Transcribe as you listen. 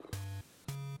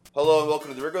Hello and welcome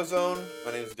to the Rico Zone.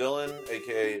 My name is Dylan,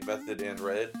 aka Method and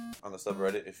Red, on the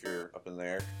subreddit if you're up in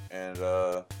there. And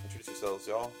introduce yourselves,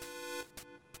 y'all.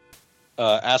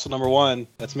 Asshole number one,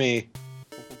 that's me.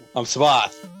 I'm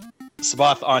Sabath.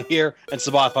 Sabath on here and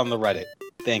Sabath on the Reddit.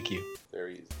 Thank you.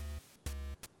 Very easy.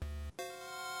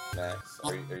 Max,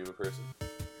 are you a person?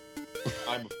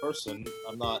 I'm a person.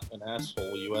 I'm not an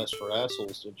asshole. You asked for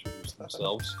assholes to introduce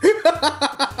themselves.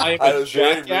 I am a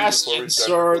jackass, and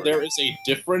sir, there is a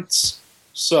difference.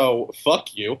 So,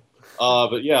 fuck you.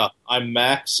 But yeah, I'm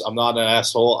Max. I'm not an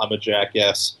asshole. I'm a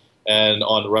jackass. And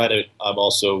on Reddit, I'm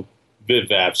also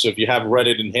VivVav. So if you have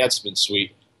Reddit Enhancement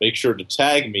Suite, make sure to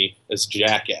tag me as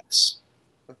jackass.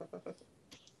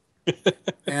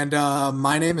 And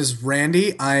my name is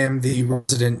Randy. I am the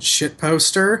resident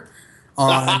shitposter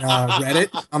on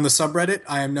Reddit. On the subreddit,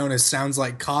 I am known as Sounds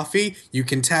Like Coffee. You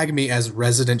can tag me as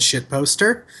resident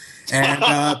shitposter,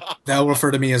 and they'll refer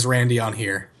to me as Randy on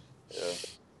here. Yeah.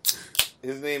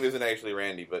 His name isn't actually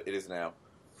Randy, but it is now.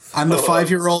 I'm the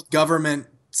 5-year-old government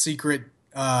secret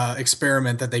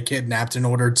experiment that they kidnapped in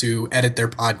order to edit their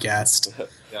podcast.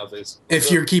 Yeah,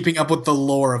 if you're keeping up with the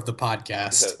lore of the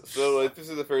podcast. Yeah, so if this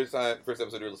is the first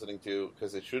episode you're listening to,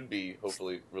 because it should be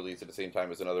hopefully released at the same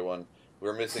time as another one,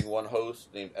 we're missing one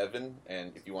host named Evan,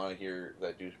 and if you want to hear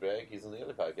that douchebag, he's in the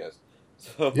other podcast.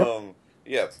 So,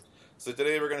 yeah. So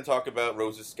today we're going to talk about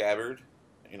Rose's Scabbard,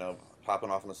 popping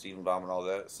off on the Steven bomb and all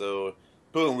that. So,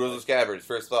 boom, Rose's Scabbard.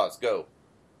 First thoughts, go.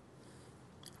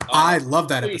 I love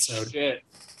that episode. Shit.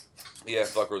 Yeah,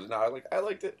 fuck Rose. No, I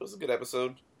liked it. It was a good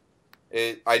episode.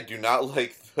 I do not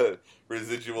like the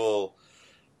residual.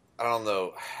 I don't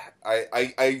know.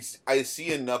 I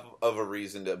see enough of a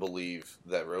reason to believe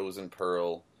that Rose and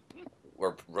Pearl,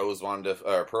 or Pearl wanted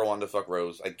to fuck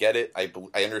Rose. I get it. I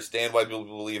understand why people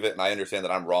believe it, and I understand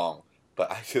that I'm wrong. But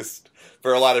I just,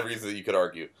 for a lot of reasons that you could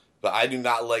argue. But I do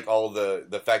not like all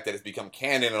the fact that it's become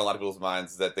canon in a lot of people's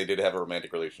minds that they did have a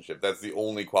romantic relationship. That's the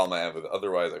only qualm I have with it.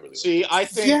 Otherwise, I really see.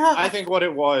 Like it. I think what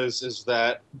it was is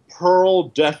that Pearl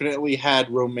definitely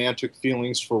had romantic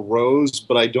feelings for Rose,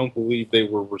 but I don't believe they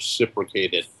were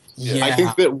reciprocated. Yeah. I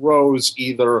think that Rose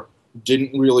either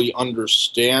didn't really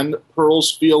understand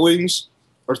Pearl's feelings,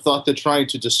 or thought that trying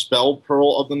to dispel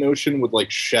Pearl of the notion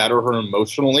would shatter her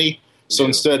emotionally. So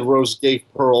instead, Rose gave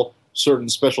Pearl certain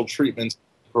special treatments.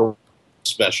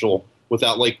 Special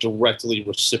without directly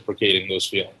reciprocating those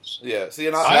feelings. Yeah, see,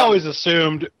 and I always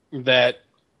assumed that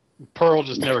Pearl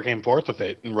just never came forth with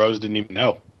it, and Rose didn't even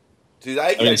know. Dude,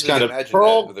 I can it's kind of imagine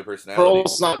Pearl. that with their personality.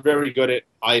 Pearl's not very good at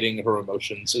hiding her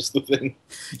emotions. Is the thing.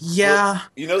 Yeah,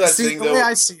 that thing the though. way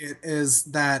I see it is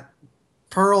that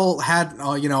Pearl had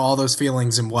all those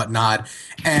feelings and whatnot,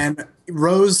 and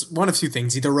Rose, one of two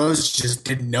things: either Rose just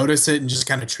didn't notice it and just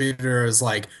kind of treated her as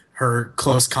her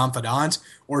close confidant,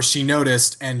 or she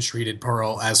noticed and treated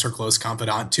Pearl as her close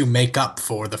confidant to make up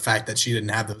for the fact that she didn't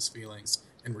have those feelings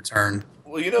in return.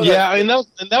 Well,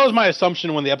 that was my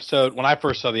assumption when I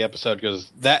first saw the episode,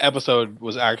 because that episode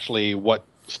was actually what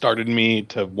started me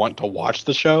to want to watch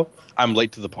the show. I'm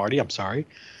late to the party. I'm sorry,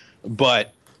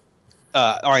 but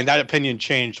that opinion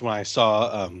changed when I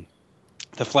saw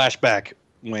the flashback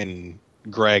when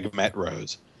Greg met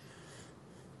Rose.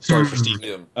 Sorry for Steve.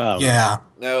 Yeah.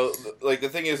 Now, the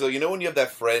thing is, though, when you have that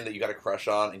friend that you got a crush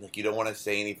on, and you don't want to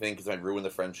say anything because it might ruin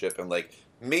the friendship, and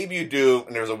maybe you do,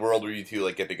 and there's a world where you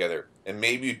two get together, and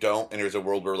maybe you don't, and there's a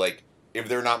world where if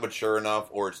they're not mature enough,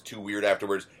 or it's too weird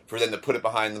afterwards for them to put it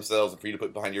behind themselves and for you to put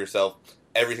it behind yourself,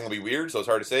 everything will be weird. So it's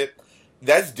hard to say it.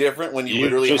 That's different when you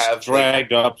literally just have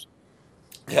dragged up.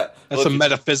 Yeah, that's some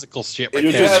metaphysical shit.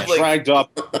 You just dragged up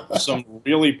some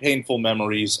really painful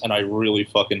memories, and I really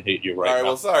fucking hate you right now. All right,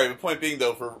 well, sorry. The point being,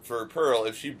 though, for Pearl,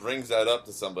 if she brings that up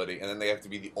to somebody, and then they have to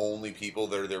be the only people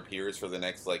that are their peers for the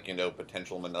next,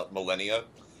 potential millennia,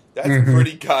 that's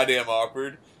pretty goddamn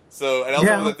awkward. So, and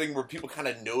also the thing where people kind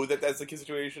of know that that's the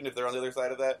situation if they're on the other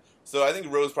side of that. So I think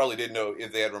Rose probably did know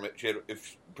if they had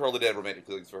if Pearl did have romantic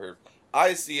feelings for her.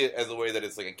 I see it as a way that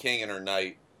it's like a king and her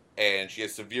knight, and she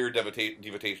has severe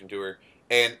devotation to her.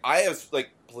 And I have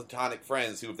platonic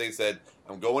friends who, if they said,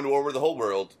 "I'm going to war with the whole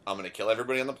world, I'm going to kill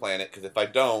everybody on the planet, because if I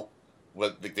don't,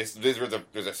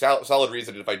 there's a solid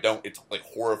reason. If I don't, it's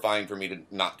horrifying for me to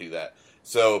not do that.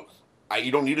 So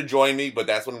you don't need to join me, but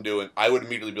that's what I'm doing." I would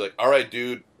immediately be like, "All right,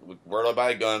 dude, where do I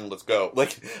buy a gun? Let's go."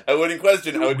 I wouldn't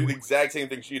question. I would do the exact same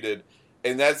thing she did.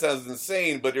 And that sounds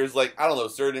insane, but there's I don't know,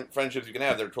 certain friendships you can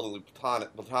have that are totally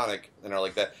platonic and are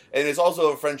like that. And it's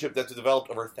also a friendship that's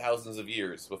developed over thousands of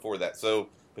years before that. So,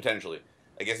 potentially.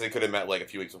 I guess they could have met a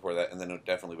few weeks before that, and then it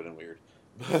definitely would have been weird.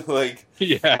 But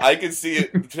I could see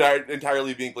it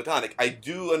entirely being platonic. I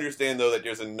do understand, though, that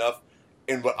there's enough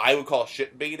in what I would call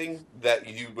shit baiting that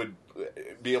you would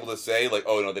be able to say, like,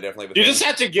 oh, no, they definitely have a You thing. just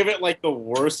have to give it, like, the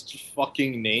worst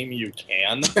fucking name you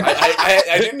can.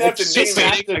 I didn't have to name just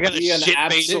have it. to be an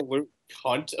absolute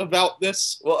cunt about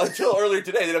this. Well, until earlier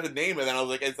today, they didn't have to name it, and then I was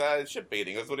like, it's shit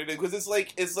baiting. That's what it is. Because it's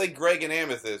like Greg and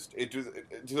Amethyst.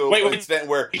 To an extent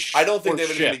where I don't think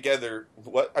they've been together.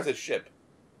 What? I said ship.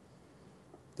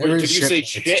 Wait, did you say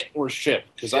shit or ship?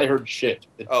 Because I heard shit.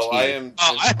 I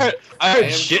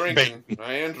heard shit drinking.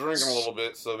 I am drinking a little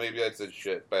bit, so maybe I said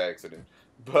shit by accident.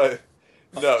 But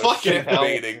no, shit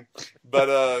baiting. But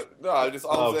no, I'm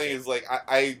saying is like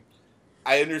I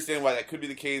understand why that could be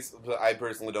the case, but I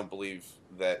personally don't believe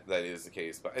that is the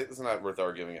case. But it's not worth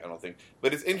arguing, I don't think.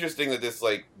 But it's interesting that this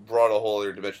like brought a whole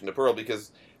other dimension to Pearl,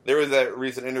 because there was that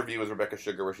recent interview with Rebecca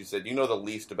Sugar where she said, "You know the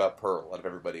least about Pearl out of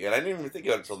everybody," and I didn't even think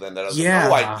of it until then. That I was like,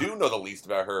 "Oh, I do know the least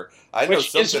about her. I know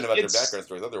something about their background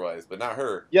stories, otherwise, but not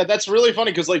her." Yeah, that's really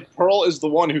funny because like Pearl is the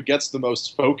one who gets the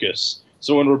most focus.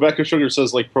 So when Rebecca Sugar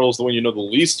says like Pearl's the one you know the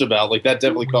least about, like that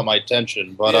definitely caught my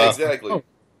attention. But yeah, exactly.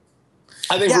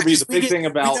 I think for me the big thing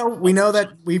about we know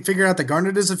that we figure out that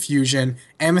Garnet is a fusion.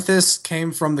 Amethyst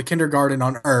came from the kindergarten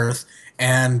on Earth,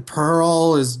 and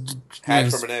Pearl is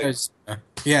hatched from an egg.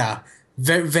 Yeah,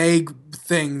 vague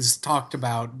things talked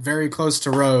about, very close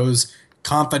to Rose.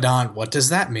 Confidant. What does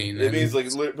that mean? It means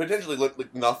like potentially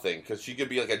like nothing, because she could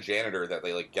be like a janitor that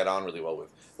they like get on really well with.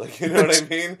 Like, you know what I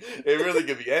mean? It really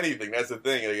could be anything. That's the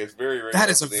thing. Like, it's very rare. That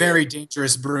is a very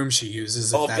dangerous broom she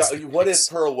uses. Oh God! What if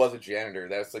Pearl was a janitor?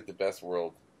 That's like the best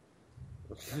world.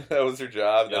 That was her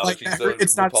job. That's like, what she said.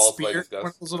 It's not spear, one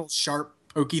of those little sharp,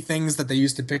 pokey things that they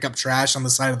used to pick up trash on the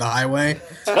side of the highway.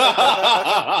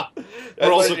 That's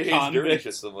why she hates dirty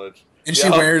shit so much. And she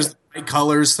wears bright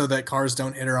colors so that cars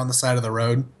don't hit her on the side of the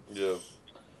road. Yeah.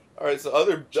 All right. So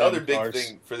the other big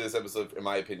thing for this episode, in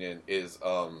my opinion, is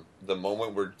the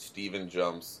moment where Steven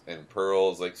jumps and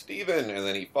Pearl's like, "Steven," and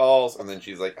then he falls, and then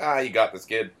she's like, "You got this,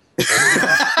 kid."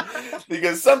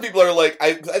 Because some people are like,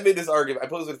 I made this argument. I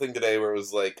posted a thing today where it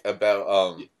was like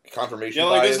about confirmation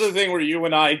bias. This is the thing where you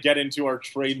and I get into our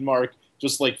trademark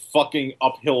just like fucking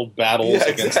uphill battles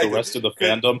against the rest of the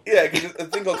fandom. Yeah, because a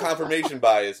thing called confirmation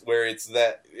bias, where it's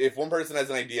that if one person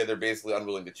has an idea, they're basically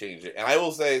unwilling to change it. And I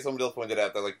will say, somebody else pointed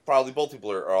out that like probably both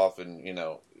people are often,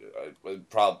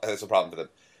 that's a problem for them.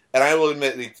 And I will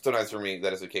admit, sometimes for me,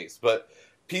 that is the case. But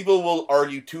people will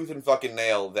argue tooth and fucking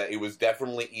nail that it was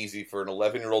definitely easy for an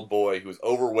 11-year-old boy who's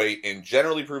overweight and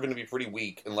generally proven to be pretty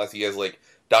weak, unless he has like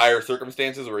dire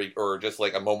circumstances or just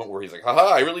like a moment where he's like,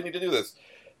 haha, I really need to do this.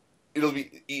 It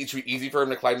should be easy for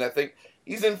him to climb that thing.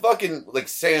 He's in fucking like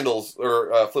sandals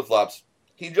or flip flops.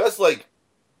 He just like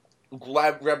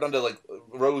grabbed onto like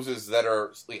roses that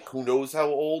are like who knows how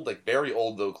old, like very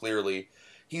old though clearly.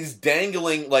 He's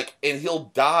dangling like, and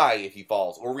he'll die if he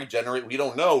falls or regenerate. We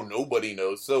don't know. Nobody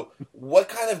knows. So what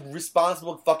kind of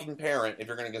responsible fucking parent, if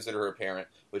you're going to consider her a parent,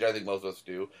 which I think most of us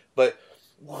do, but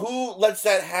who lets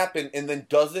that happen and then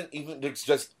doesn't even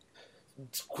just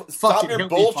stop your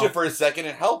bullshit for a second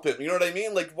and help him? You know what I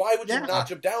mean? Like, why would you not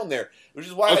jump down there? Which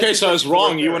is why. Okay, so I was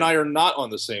wrong. You and I are not on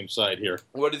the same side here.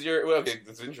 What is your? Okay,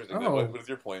 that's interesting. Oh. What is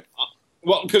your point?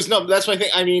 Well, because no, that's my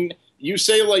thing. I mean, you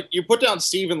say like you put down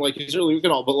Steven like he's really weak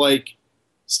and all, but like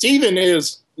Steven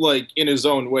is like in his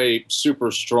own way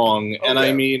super strong, and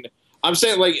I mean, I'm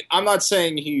saying like I'm not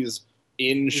saying he's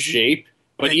in shape.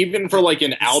 But even for like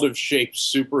an out of shape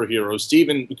superhero,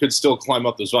 Steven could still climb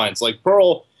up those vines. Like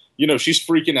Pearl, she's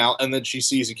freaking out, and then she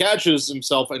sees he catches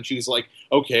himself, and she's like,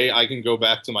 okay, I can go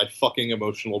back to my fucking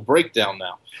emotional breakdown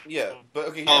now. Yeah, but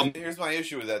okay, here's my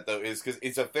issue with that, though, is because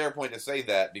it's a fair point to say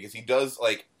that, because he does,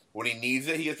 like, when he needs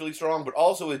it, he gets really strong, but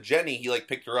also with Jenny, he, like,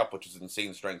 picked her up, which is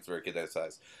insane strength for a kid that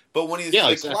size. But when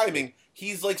he's, climbing,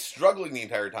 he's, like, struggling the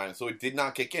entire time, so it did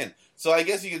not kick in. So I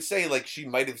guess you could say, like, she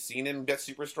might have seen him get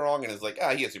super strong, and is like,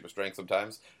 he has super strength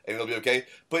sometimes, and it'll be okay.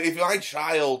 But if my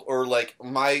child, or, like,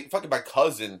 my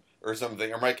cousin or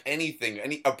something, or like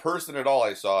anything, a person at all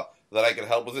I saw that I could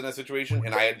help was in that situation,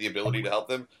 and I had the ability to help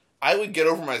them, I would get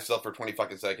over myself for 20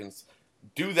 fucking seconds,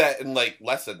 do that in like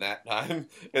less than that time,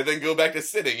 and then go back to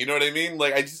sitting. You know what I mean?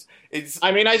 Like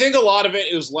I mean, I think a lot of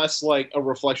it is less like a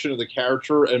reflection of the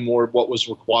character and more what was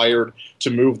required to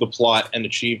move the plot and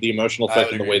achieve the emotional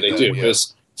effect in the way they do. Yeah.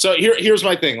 So here's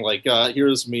my thing. Like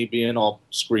here's me being all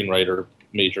screenwriter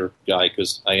major guy,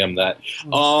 because I am that.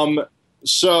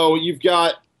 So you've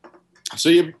got. So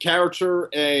your character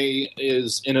A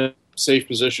is in a safe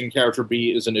position, character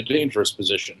B is in a dangerous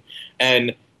position.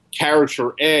 And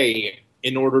character A,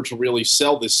 in order to really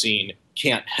sell the scene,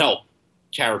 can't help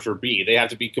character B. They have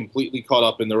to be completely caught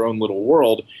up in their own little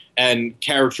world, and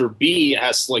character B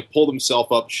has to like pull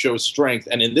himself up, show strength,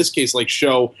 and in this case, like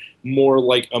show more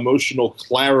like emotional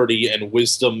clarity and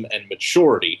wisdom and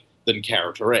maturity than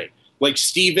character A. Like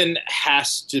Steven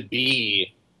has to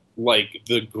be like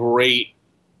the great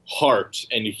heart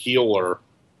and healer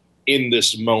in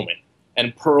this moment,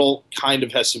 and Pearl kind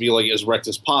of has to be like as wrecked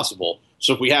as possible.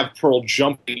 So if we have Pearl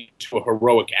jumping to a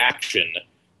heroic action,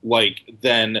 like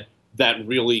then that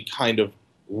really kind of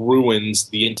ruins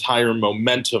the entire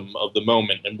momentum of the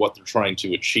moment and what they're trying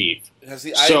to achieve.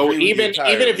 So even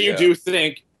if you do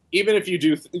think,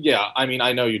 I mean,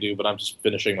 I know you do, but I'm just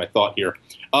finishing my thought here.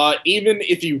 Even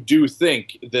if you do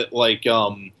think that like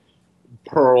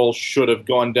Pearl should have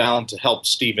gone down to help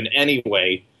Steven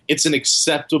anyway, it's an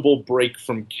acceptable break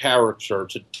from character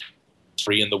to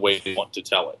in the way they want to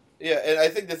tell it. Yeah, and I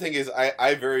think the thing is,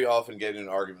 I very often get in an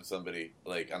argument with somebody,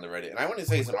 like, on the Reddit, and I wouldn't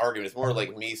say it's an argument, it's more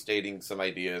like me stating some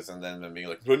ideas, and then them being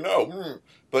like, but no,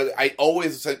 but I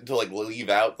always tend to, like, leave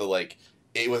out the, like,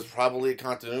 it was probably a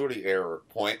continuity error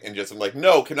point, and just, I'm like,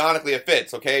 no, canonically it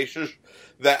fits, okay? Shush.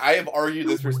 That I have argued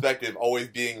this perspective always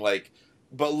being like,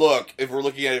 but look, if we're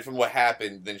looking at it from what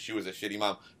happened, then she was a shitty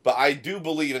mom. But I do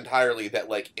believe entirely that,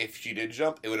 like, if she did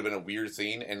jump, it would have been a weird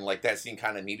scene, and, like, that scene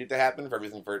kind of needed to happen for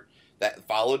everything for that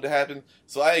followed to happen.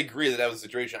 So I agree that was the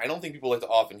situation. I don't think people like to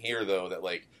often hear, though, that,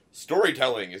 like,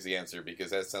 storytelling is the answer,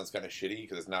 because that sounds kind of shitty,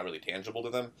 because it's not really tangible to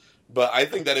them. But I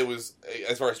think that it was,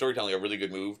 as far as storytelling, a really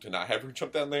good move to not have her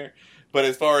jump down there. But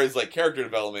as far as, like, character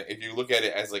development, if you look at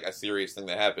it as, like, a serious thing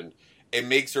that happened, it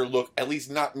makes her look, at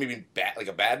least not maybe bad, like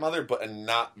a bad mother, but a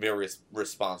not very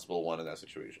responsible one in that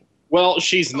situation. Well,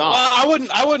 she's not. Well,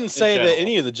 I wouldn't say that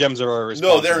any of the gems are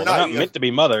responsible. No, they're not meant to be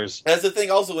mothers. That's the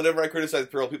thing. Also, whenever I criticize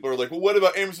Pearl, people are like, "Well, what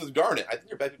about Amos and Garnet?" I think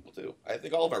they're bad people too. I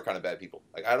think all of them are kind of bad people.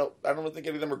 Like, I don't think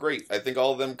any of them are great. I think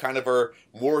all of them kind of are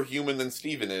more human than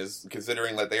Steven is,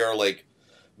 considering that they are like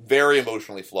very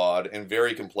emotionally flawed and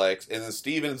very complex. And then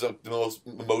Steven's the most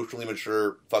emotionally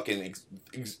mature fucking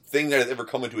thing that has ever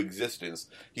come into existence.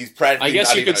 He's practically. I guess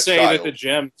not you even could a say child. that the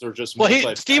gems are just.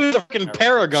 Well, Steven's a fucking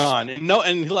paragon,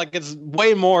 and like it's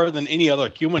way more than any other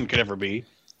human could ever be.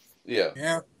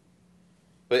 Yeah.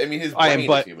 But I mean, his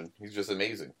brain is human. He's just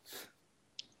amazing.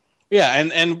 Yeah,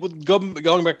 and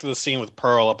going back to the scene with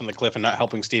Pearl up on the cliff and not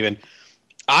helping Steven,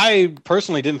 I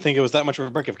personally didn't think it was that much of a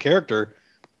break of character.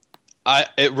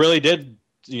 It really did,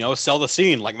 sell the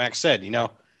scene, like Max said.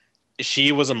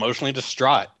 She was emotionally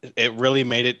distraught. It really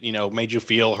made you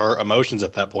feel her emotions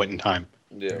at that point in time.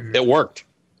 Yeah, it worked.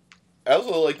 I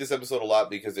also like this episode a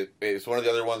lot because it's one of the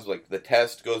other ones, like the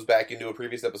test goes back into a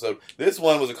previous episode. This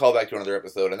one was a callback to another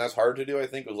episode, and that's hard to do, I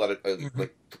think, with a lot of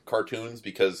like cartoons,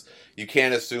 because you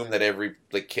can't assume that every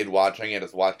like kid watching it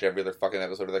has watched every other fucking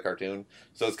episode of the cartoon.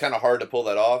 So it's kind of hard to pull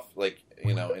that off, like,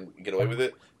 and get away with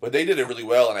it. But they did it really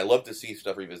well, and I love to see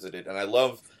stuff revisited, and I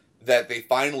love that they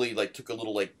finally like took a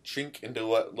little like chink into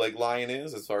what like Lion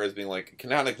is, as far as being like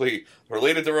canonically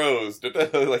related to Rose.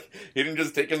 Like, he didn't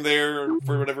just take him there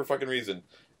for whatever fucking reason.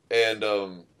 And I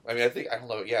mean, I don't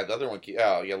know. Yeah, the other one.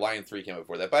 Lion 3 came out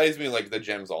before that. But I just mean like the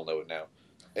gems all know it now.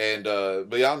 And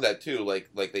beyond that too,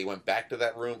 like they went back to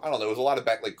that room. I don't know. It was a lot of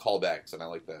callbacks, and I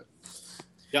like that.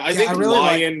 Yeah, I think really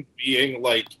Lion being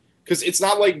like. Because it's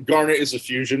not like Garnet is a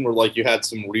fusion where like you had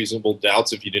some reasonable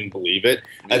doubts if you didn't believe it.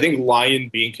 Yeah. I think Lion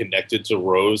being connected to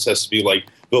Rose has to be like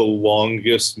the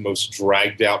longest, most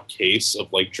dragged out case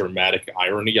of like dramatic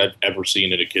irony I've ever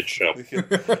seen in a kid's show.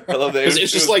 I love that.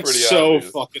 It's just like so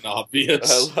obvious. Fucking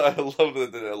obvious. I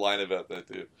love the line about that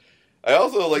too. I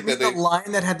also like that the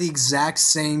line that had the exact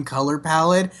same color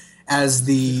palette as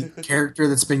the character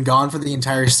that's been gone for the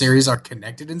entire series are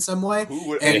connected in some way.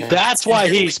 And that's why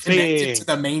he's connected to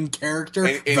the main character,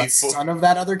 the son of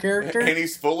that other character. And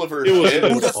he's full of her shit.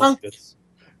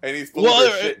 And he's full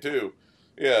of her shit, too.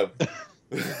 Yeah.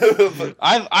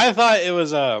 I thought it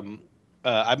was...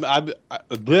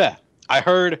 I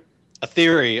heard a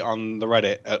theory on the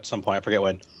Reddit at some point, I forget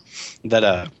when,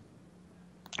 that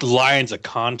Lion's a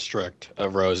construct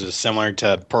of Rose's, similar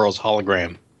to Pearl's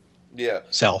hologram. Yeah.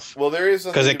 Self. Well, there is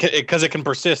something because it can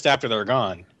persist after they're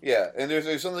gone. Yeah, and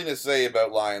there's something to say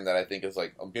about Lion that I think is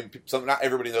like not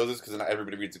everybody knows this because not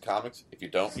everybody reads the comics. If you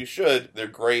don't, you should. They're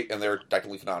great and they're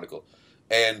technically canonical.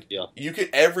 And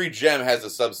every gem has a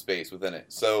subspace within it.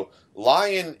 So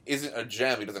Lion isn't a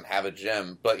gem; he doesn't have a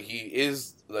gem, but he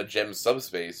is a gem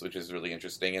subspace, which is really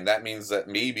interesting. And that means that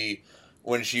maybe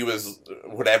when she was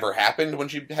whatever happened when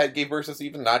she gave birth to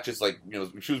Steven, not just like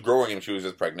she was growing him, she was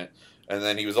just pregnant. And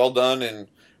then he was all done, and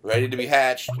ready to be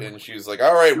hatched, and she's like,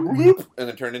 all right, whoop, and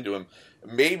then turned into him.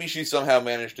 Maybe she somehow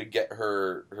managed to get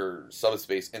her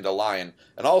subspace into Lion.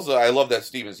 And also, I love that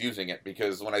Steven's using it,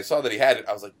 because when I saw that he had it,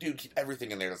 I was like, dude, keep everything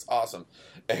in there. That's awesome.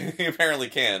 And he apparently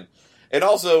can. And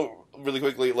also, really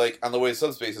quickly, like, on the way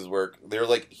subspaces work, they're,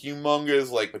 like,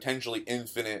 humongous, like, potentially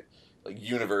infinite, like,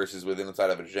 universes within inside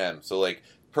of a gem. So, like,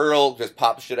 Pearl just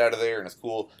pops shit out of there, and it's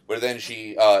cool. But then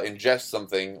she ingests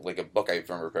something, like a book, I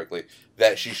remember correctly,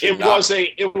 that she should not.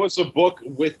 It was a book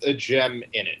with a gem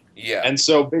in it. Yeah. And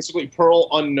so basically, Pearl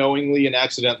unknowingly and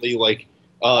accidentally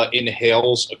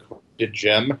inhales a corrupted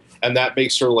gem, and that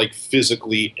makes her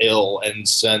physically ill and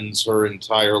sends her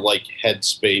entire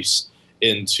headspace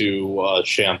into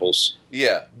shambles.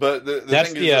 Yeah, but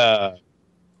that's thing is,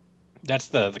 that's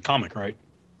the comic, right?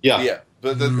 Yeah. Yeah.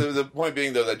 But the point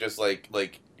being, though, that just, I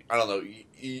don't know,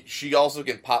 she also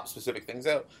can pop specific things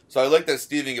out. So I like that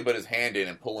Steven can put his hand in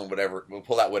and pull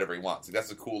out whatever he wants. That's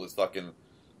the coolest fucking,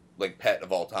 pet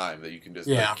of all time, that you can just,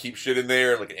 keep shit in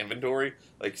there, like an inventory.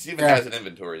 Steven has an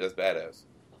inventory. That's badass.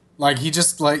 He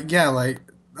just,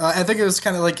 I think it was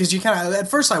kind of because you kind of, at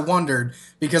first I wondered,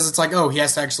 because it's he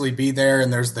has to actually be there,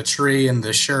 and there's the tree and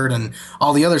the shirt and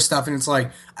all the other stuff, and it's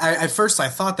at first I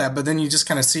thought that, but then you just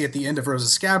kind of see at the end of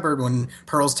Rose's Scabbard, when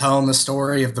Pearl's telling the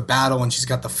story of the battle and she's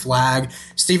got the flag,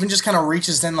 Steven just kind of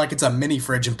reaches in like it's a mini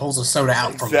fridge and pulls a soda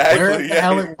out from where the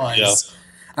hell it was. Yeah.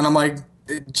 And I'm like,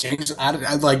 it changed.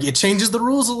 It changes the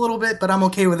rules a little bit, but I'm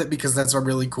okay with it, because that's a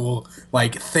really cool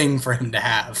thing for him to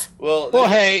have. Well,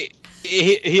 hey,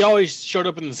 he always showed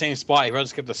up in the same spot. He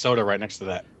just kept the soda right next to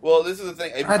that. Well, this is the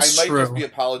thing. I might true. just be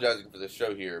apologizing for this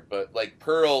show here, but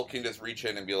Pearl can just reach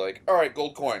in and be like, "All right,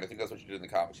 gold coin." I think that's what she did in the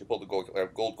comics. She pulled the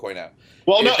gold coin out.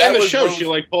 Well, in the show, she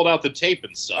pulled out the tape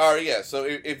and stuff. Oh yeah. So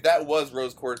if that was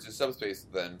Rose Quartz's subspace,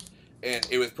 then, and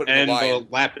it was put in the line, the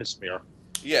lapis mirror.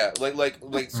 Yeah,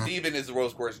 Steven is the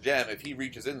Rose Quartz gem. If he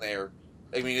reaches in there,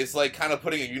 I mean, it's kind of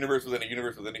putting a universe within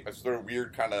a sort of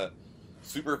weird kind of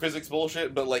super physics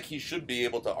bullshit, but he should be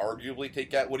able to arguably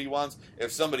take out what he wants.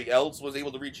 If somebody else was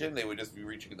able to reach in, they would just be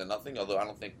reaching into nothing. Although I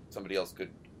don't think somebody else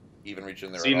could even reach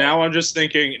in there. See, now I'm just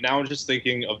thinking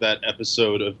of that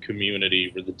episode of Community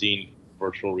where the Dean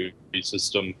virtual reality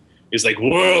system is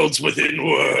worlds within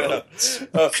worlds.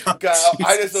 God,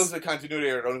 I just know the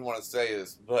continuity. I don't even want to say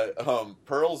this, but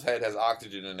Pearl's head has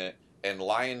oxygen in it, and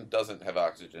Lion doesn't have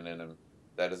oxygen in him.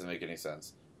 That doesn't make any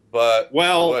sense. But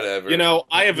whatever.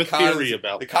 I have a theory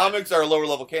about the comics are lower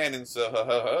level canon,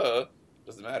 so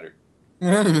doesn't matter.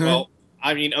 Well,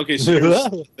 I mean, okay. So here's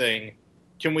the thing: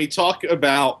 can we talk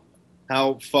about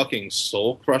how fucking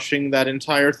soul crushing that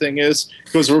entire thing is?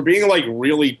 Because we're being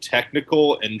really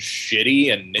technical and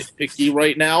shitty and nitpicky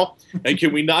right now, and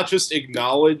can we not just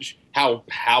acknowledge how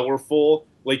powerful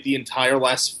the entire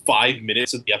last 5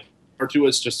 minutes of the episode are to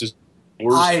us, just as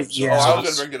I was going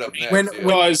to bring it up next.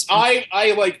 Because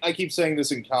I keep saying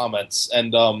this in comments,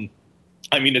 and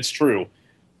I mean, it's true.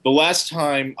 The last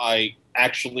time I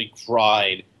actually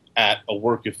cried at a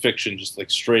work of fiction, just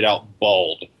straight out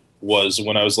bawled, was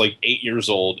when I was 8 years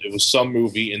old. It was some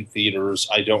movie in theaters.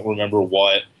 I don't remember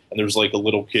what. And there's a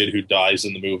little kid who dies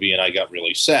in the movie, and I got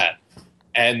really sad.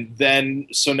 And then,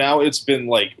 so now it's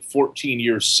been 14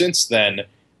 years since then,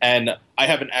 and I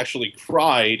haven't actually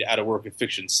cried at a work of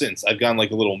fiction since. I've gone a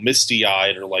little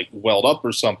misty-eyed or welled up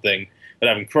or something, but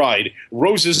I haven't cried.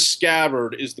 Rose's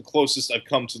Scabbard is the closest I've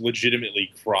come to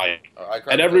legitimately crying.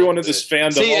 And everyone in this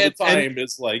fandom all the time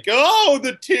is oh,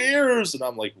 the tears! And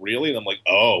I'm really? And I'm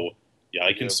oh, yeah,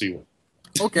 I can see one.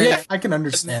 Okay, yeah, I can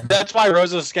understand. That's why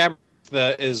Rose's Scabbard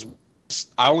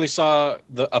I only saw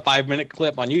a 5-minute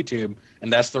clip on YouTube,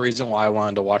 and that's the reason why I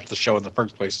wanted to watch the show in the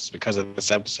first place, is because of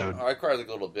this episode. I cried like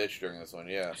a little bitch during this one,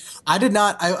 yeah. I did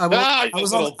not. I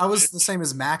was the same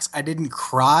as Max. I didn't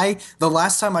cry. The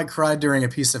last time I cried during a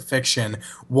piece of fiction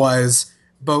was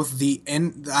both the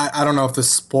end. I don't know if this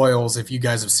spoils if you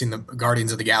guys have seen the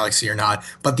Guardians of the Galaxy or not,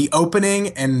 but the opening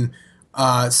and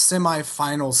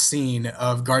semi-final scene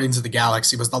of Guardians of the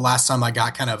Galaxy was the last time I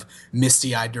got kind of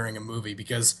misty-eyed during a movie,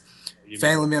 because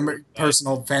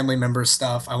personal family member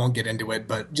stuff. I won't get into it,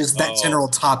 but just that general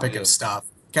topic of stuff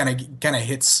kind of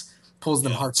pulls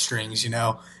them heartstrings, And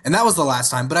that was the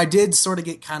last time. But I did sort of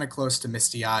get kind of close to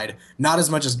misty-eyed, not as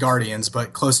much as Guardians,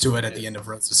 but close to it at the end of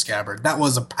Rose's Scabbard. That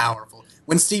was a powerful.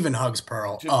 When Steven hugs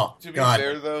Pearl. To be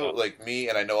fair though, me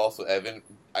and I know also Evan,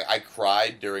 I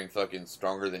cried during fucking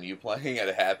Stronger Than You playing at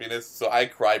a Happiness, so I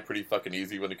cry pretty fucking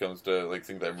easy when it comes to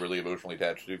things I'm really emotionally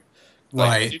attached to.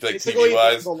 Right. Basically,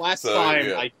 the last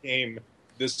time I came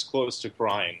this close to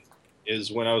crying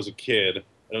is when I was a kid and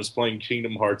I was playing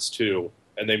Kingdom Hearts 2,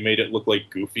 and they made it look like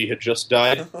Goofy had just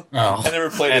died. I never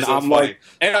played it. And so I'm funny.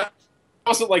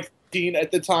 wasn't like teen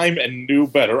at the time and knew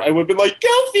better, I would have been like,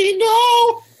 Goofy,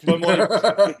 no! But I'm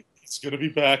like, it's gonna be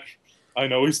back. I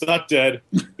know he's not dead.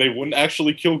 They wouldn't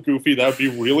actually kill Goofy. That would be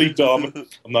really dumb.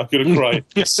 I'm not gonna cry.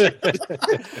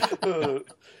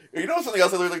 You know something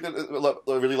else I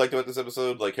really liked about this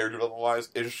episode, like character development wise?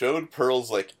 It showed Pearl's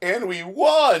like, and we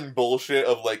won bullshit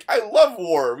of like, I love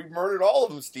war. We murdered all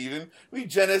of them, Steven. We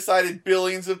genocided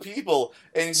billions of people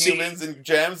and humans and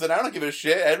gems, and I don't give a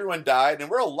shit. Everyone died, and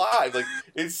we're alive. Like,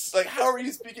 it's like, how are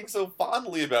you speaking so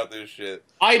fondly about this shit?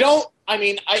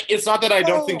 It's not that I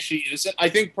don't think she isn't. I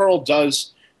think Pearl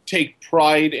does take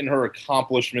pride in her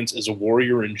accomplishments as a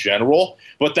warrior in general,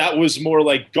 but that was more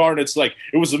like Garnet's like,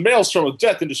 it was a maelstrom of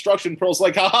death and destruction. Pearl's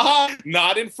like, ha ha ha,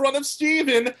 not in front of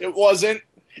Steven. It wasn't.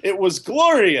 It was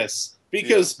glorious.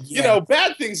 Because,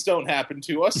 bad things don't happen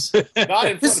to us. Not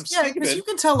in front of Steven. Because you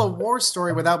can tell a war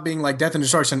story without being like death and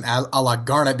destruction a la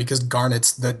Garnet, because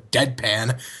Garnet's the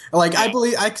deadpan. Like, I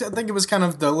think it was kind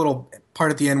of the little part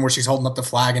at the end where she's holding up the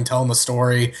flag and telling the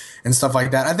story and stuff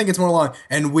like that. I think it's more along,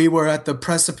 and we were at the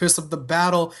precipice of the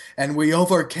battle, and we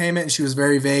overcame it, and she was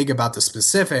very vague about the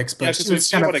specifics. But she was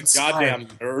kind of what a goddamn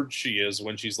nerd she is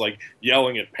when she's like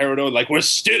yelling at Peridot, like, we're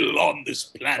still on this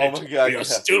planet. Oh my God, we are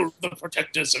still the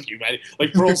protectors of humanity.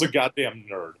 Like, Pearl's a goddamn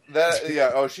nerd.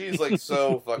 She's like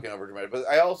so fucking overdramatic. But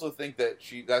I also think that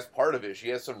that's part of it. She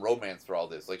has some romance for all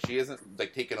this. Like, she hasn't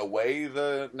like taken away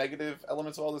the negative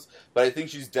elements of all this, but I think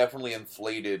she's definitely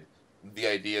inflated the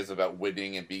ideas about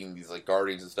winning and being these like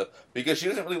guardians and stuff, because she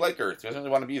doesn't really like Earth. She doesn't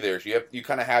really want to be there. You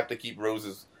kind of have to keep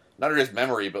Rose's, not her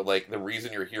memory, but like the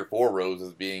reason you're here for Rose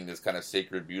as being this kind of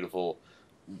sacred, beautiful,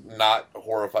 not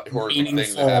horrifying thing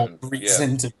that happened.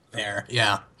 Reason to be there.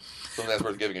 Yeah. Something that's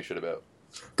worth giving a shit about.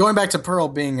 Going back to Pearl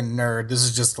being a nerd, this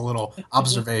is just a little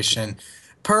observation.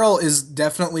 Pearl is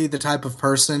definitely the type of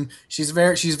person, she's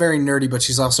very nerdy, but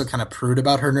she's also kind of prude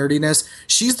about her nerdiness.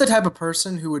 She's the type of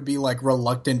person who would be like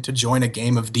reluctant to join a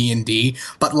game of D&D,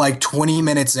 but like 20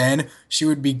 minutes in, she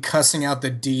would be cussing out the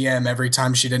DM every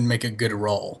time she didn't make a good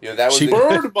roll. Yeah, that was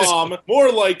Bird Mom,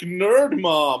 more like Nerd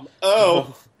Mom.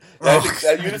 Oh. You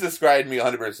just described me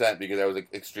 100% because I was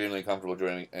like, extremely comfortable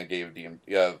joining a game of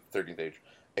 13th Age.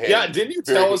 Didn't you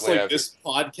tell us like this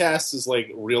podcast is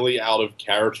like really out of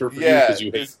character for you because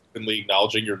you hate openly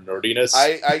acknowledging your nerdiness?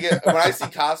 I get when I see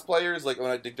cosplayers, like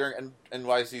when I did during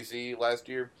NYCC last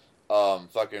year,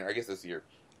 I guess this year,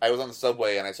 I was on the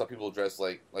subway and I saw people dressed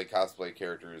like cosplay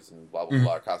characters and blah blah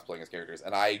blah, cosplaying as characters,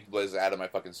 and I was out of my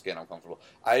fucking skin. I'm comfortable.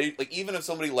 I like, even if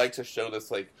somebody likes to show this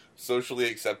like socially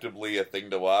acceptably a thing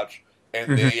to watch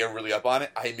and they are really up on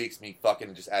it, it makes me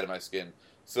fucking just out of my skin.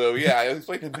 So yeah, I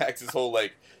explained to Max this whole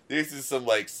like, this is some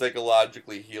like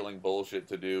psychologically healing bullshit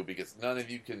to do because none of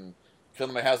you can come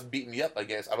to my house and beat me up. I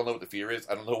guess I don't know what the fear is.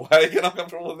 I don't know why I get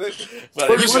uncomfortable with it. But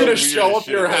we're just gonna show up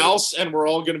your house and we're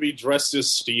all gonna be dressed as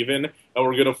Steven, and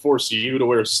we're gonna force you to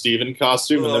wear a Steven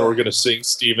costume, and then we're gonna sing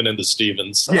Steven into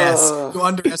Stevens. Yes, you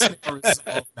underestimate our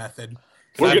resolve method.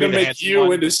 We're gonna make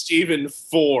you into Steven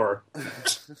 4.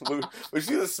 Was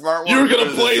he the smart one? You're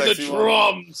gonna play the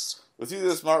drums. Was he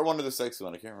the smart one or the sexy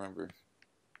one? I can't remember.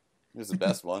 He was the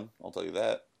best one. I'll tell you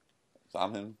that.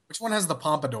 I'm him. Which one has the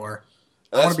pompadour?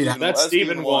 I want to be that. That's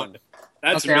Steven 1.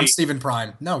 That's okay, me. I'm Steven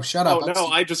Prime. No, shut up. No,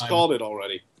 I just called it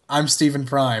already. I'm Steven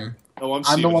Prime. No,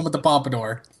 I'm the one with the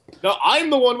pompadour. No,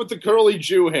 I'm the one with the curly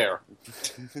Jew hair.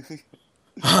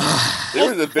 There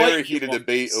was a very heated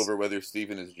debate over whether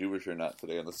Steven is Jewish or not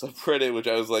today on the subreddit, which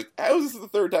I was like, how is this the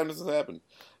third time this has happened?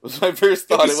 It was my first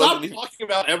thought. If we stop talking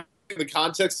about everything in the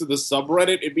context of the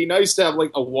subreddit, it'd be nice to have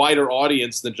like a wider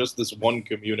audience than just this one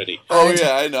community. Oh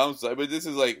yeah, I know. I'm sorry, but this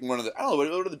is like one of the, I don't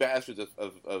know, what are the bastards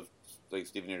of like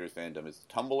Steven Universe fandom? Is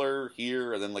Tumblr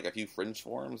here, and then like a few fringe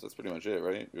forums? That's pretty much it,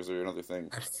 right? Or is there another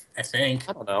thing? I think.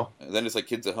 I don't know. And then it's like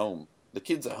Kids at Home. The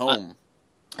Kids at Home.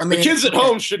 I mean, the kids at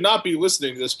home should not be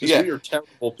listening to this because we are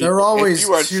terrible people. They're always if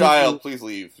you are a child, please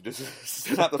leave. This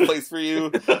is not the place for you.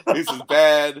 This is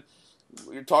bad.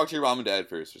 You talk to your mom and dad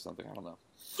first or something. I don't know.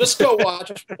 Just go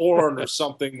watch porn or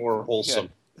something more wholesome.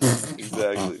 Yeah.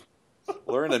 Exactly.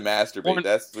 Learn to masturbate. Porn,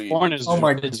 that's the. Porn is, oh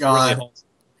my god! Really, I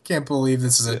can't believe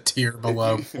this is a tier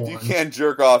below porn. If you can't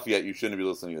jerk off yet, you shouldn't be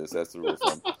listening to this. That's the rule of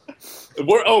thumb.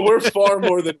 We're far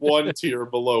more than one tier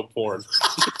below porn.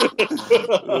 We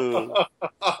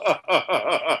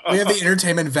have the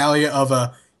entertainment value of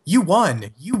a "you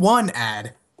won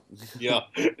ad." Yeah.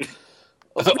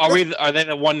 So are they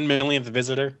the 1 millionth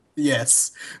visitor?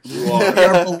 Yes. You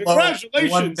are.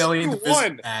 Congratulations! 1 billion you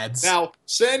won. ads. Now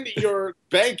send your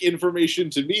bank information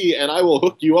to me, and I will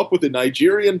hook you up with a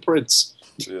Nigerian prince.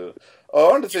 Yeah. Oh,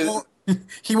 I wanted to say.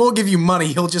 He won't give you money.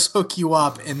 He'll just hook you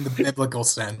up in the biblical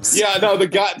sense. Yeah, no, the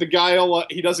guy,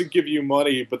 he doesn't give you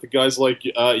money, but the guy's like,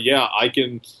 yeah,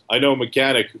 I know a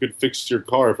mechanic who could fix your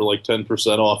car for like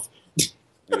 10% off.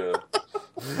 Yeah.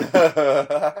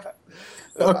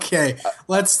 Okay,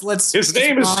 let's. His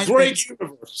name is Drake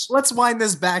Universe. Let's wind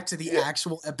this back to the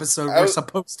actual episode we're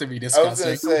supposed to be discussing.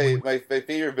 I was going to say, my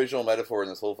favorite visual metaphor in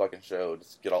this whole fucking show,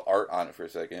 just get all art on it for a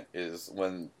second, is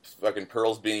when fucking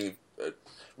Pearl's being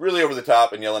really over the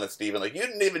top and yelling at Steven, like, you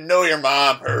didn't even know your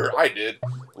mom, her. I did.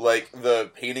 Like, the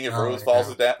painting of Rose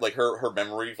falls down, like, her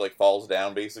memory, like, falls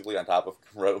down, basically, on top of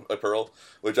Pearl,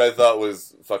 which I thought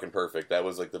was fucking perfect. That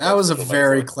was, like, the best That was a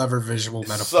very metaphor. clever visual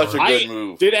metaphor. Such a good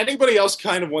move. Did anybody else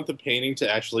kind of want the painting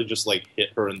to actually just, like, hit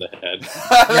her in the head?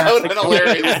 That would have been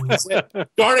hilarious.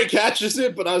 Garnet catches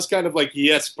it, but I was kind of like,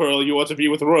 yes, Pearl, you want to be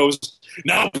with Rose.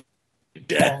 Now,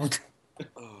 dead.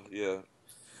 Oh, yeah.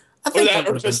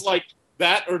 Or just like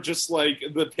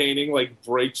the painting like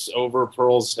breaks over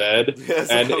Pearl's head, Yes.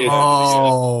 and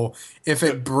if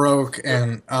it broke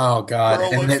and oh god,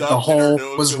 Pearl and looks the up and hole her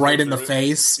nose was goes right in the through it.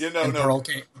 face. Yeah, no, and no. Pearl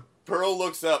came. Pearl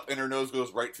looks up and her nose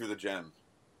goes right through the gem.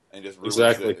 And just ruins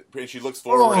Exactly. it. And she looks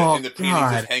forward and the painting's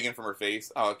God. just hanging from her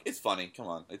face. Oh, it's funny. Come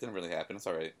on. It didn't really happen. It's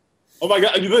alright. oh my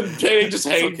god, the painting just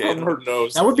hanging okay. from her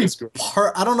nose. That would be That's great.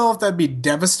 I don't know if that'd be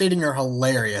devastating or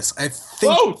hilarious. I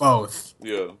think both.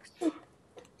 Yeah.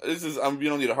 This is you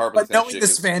don't need to harp on But that knowing shit.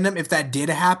 this fandom, if that did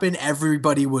happen,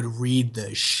 everybody would read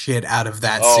the shit out of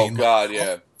that Oh scene. god, Like,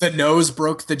 yeah. the nose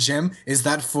broke the gem. Is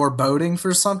that foreboding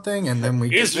for something? And then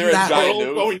we Is there a that giant Pearl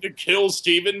nose? going to kill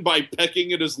Steven by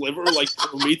pecking at his liver like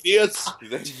Prometheus?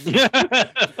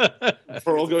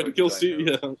 Pearl going to kill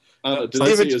Steven? Yeah.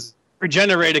 Steven's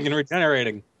regenerating and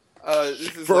regenerating.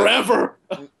 This is Forever!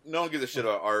 no one gives a shit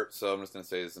about art, so I'm just gonna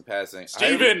say this in passing.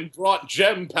 Steven brought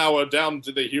gem power down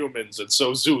to the humans, and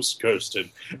so Zeus cursed him.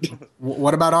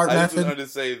 What about art I just method? wanted to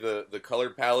say the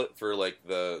color palette for like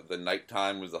the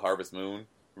nighttime was the harvest moon.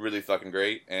 Really fucking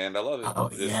great, and I love it. Oh,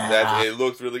 yeah. It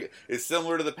looks really good. It's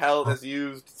similar to the palette that's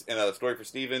used in A Story for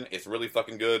Steven. It's really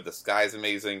fucking good. The sky's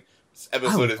amazing. This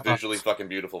episode is visually fucking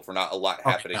beautiful for not a lot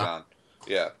happening on.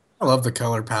 Yeah. I love the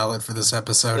color palette for this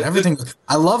episode. Everything.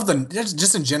 I love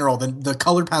just in general the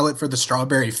color palette for the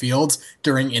strawberry fields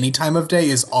during any time of day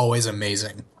is always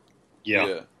amazing.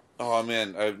 Yeah. Oh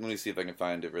man, let me see if I can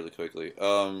find it really quickly.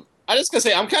 I just gotta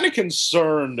say, I'm kind of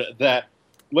concerned that,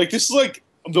 like, this is like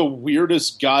the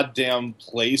weirdest goddamn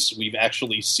place we've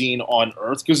actually seen on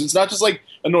Earth, because it's not just like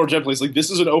a Norgem place. Like, this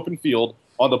is an open field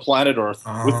on the planet Earth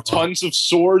with tons of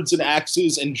swords and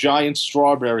axes and giant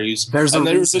strawberries. There's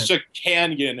such a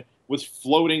canyon with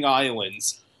floating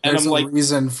islands. And There's I'm like,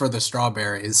 reason for the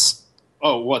strawberries.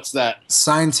 oh, what's that?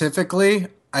 Scientifically,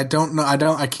 I don't know.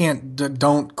 I can't.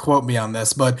 Don't quote me on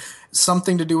this, but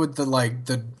something to do with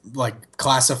the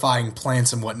classifying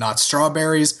plants and whatnot.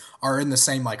 Strawberries are in the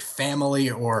same like family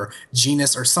or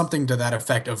genus or something to that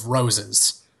effect of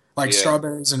roses. Like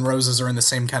strawberries and roses are in the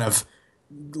same kind of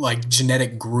like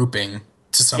genetic grouping.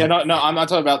 To some no, I'm not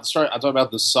talking about the start. I'm talking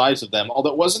about the size of them.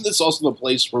 Although, wasn't this also the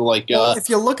place where like if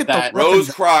you look at that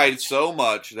Rose cried so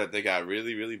much that they got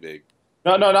really, really big.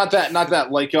 No, not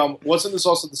that. Like, wasn't this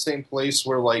also the same place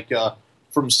where, like,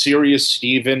 from Sirius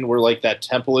Steven, where like that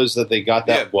temple is that they got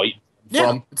that white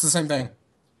from? It's the same thing.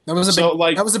 That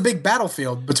was a big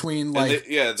battlefield between like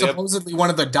supposedly one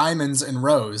of the diamonds and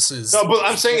Rose. No, but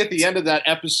I'm saying at the end of that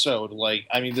episode, like,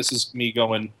 I mean, this is me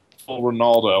going full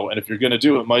Ronaldo, and if you're going to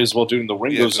do it, might as well do it in the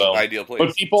Ringo Zone. Ideal place.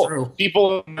 But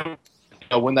people,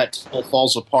 when that temple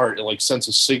falls apart, it like sends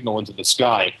a signal into the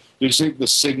sky. Do you think the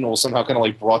signal somehow kind of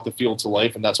like brought the field to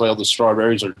life, and that's why all the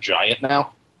strawberries are giant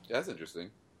now? That's interesting.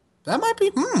 That might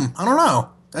be. I don't know.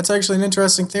 That's actually an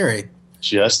interesting theory.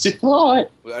 Just a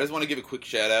thought. Well, I just want to give a quick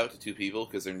shout out to two people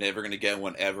because they're never going to get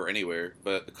one ever anywhere.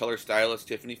 But the color stylist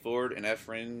Tiffany Ford and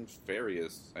Efren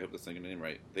Farias, I hope that's saying the name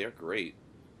right. They are great.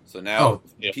 So now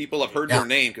people have heard their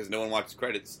name because no one watches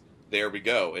credits. There we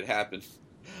go. It happened.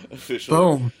 Officially.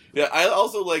 Boom. Yeah, I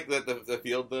also like that the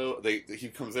field though. He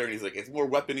comes there and he's like, it's more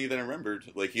weapony than I remembered.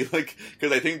 Like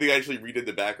because I think they actually redid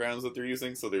the backgrounds that they're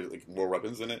using, so there's like more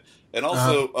weapons in it. And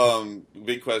also,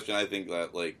 big question I think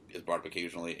that like is brought up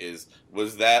occasionally is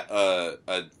was that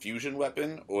a fusion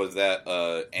weapon or was that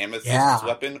Amethyst's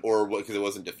weapon or because it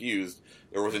wasn't diffused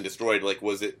or wasn't destroyed? Like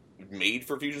was it made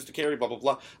for fusions to carry? Blah blah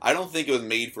blah. I don't think it was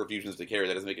made for fusions to carry.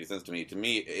 That doesn't make any sense to me. To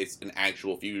me, it's an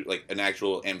actual an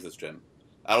actual amethyst gem.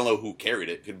 I don't know who carried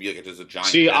it. Could be like just a giant.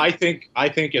 See, gem. I think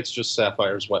it's just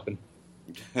Sapphire's weapon.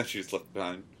 She's left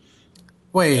behind.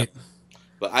 Wait. Yeah.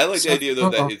 But I like the idea though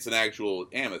that it's an actual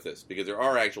amethyst because there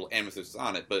are actual amethysts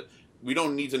on it. But we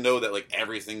don't need to know that like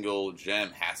every single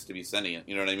gem has to be sentient.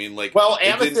 You know what I mean? Like, well,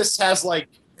 Amethyst has like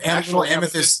actual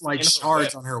amethyst like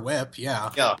shards on her whip.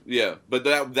 Yeah. But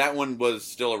that one was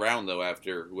still around though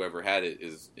after whoever had it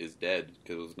is dead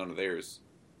because it was none of theirs.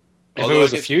 If it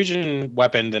was a fusion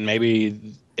weapon, then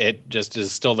maybe it just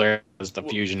is still there as the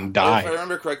fusion died. If I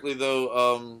remember correctly,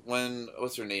 though, when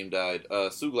what's her name died,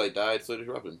 Suglite died, so did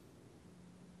her weapon.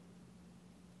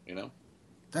 You know.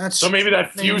 So maybe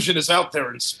that fusion is out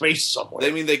there in space somewhere.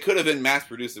 I mean, they could have been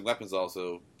mass-producing weapons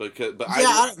also, but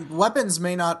weapons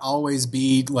may not always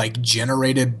be like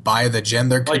generated by the gem.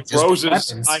 They're like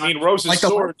Rose's. I mean, Rose's like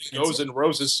sword goes in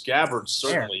Rose's Scabbard.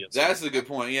 Certainly, that's a good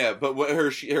point. Yeah, but what her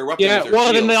weapons. Yeah,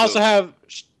 well, then they also have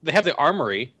the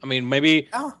armory. I mean, maybe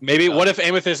what if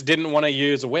Amethyst didn't want to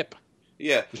use a whip?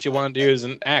 Yeah, she wanted to use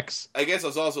an axe. I guess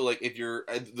it's also like if you're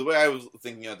the way I was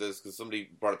thinking of this because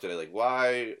somebody brought up today, like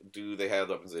why do they have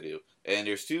the weapons they do? And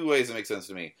there's two ways that make sense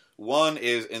to me. One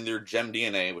is in their gem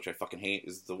DNA, which I fucking hate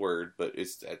is the word, but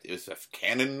it's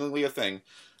canonally a thing.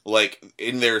 Like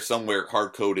in there somewhere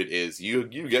hard coded is you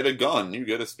get a gun, you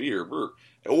get a spear,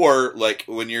 or like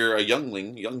when you're a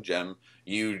young gem.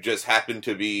 You just happen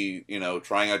to be,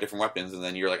 trying out different weapons, and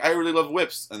then you're like, I really love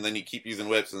whips, and then you keep using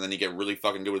whips, and then you get really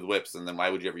fucking good with whips, and then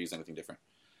why would you ever use anything different?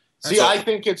 See, I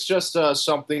think it's just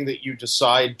something that you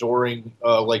decide during,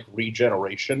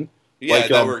 regeneration. Yeah, like,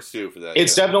 that works too for that.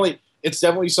 It's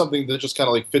definitely something that just kind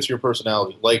of like fits your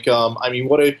personality. Like, I mean,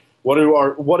 what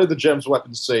do the gem's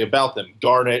weapons say about them?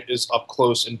 Garnet is up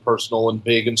close and personal and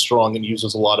big and strong and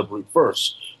uses a lot of brute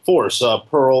force.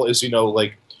 Pearl is,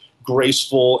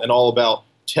 graceful and all about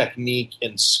technique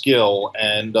and skill,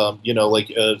 and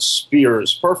spear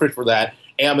is perfect for that.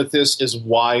 Amethyst is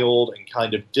wild and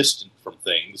kind of distant from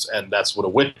things, and that's what a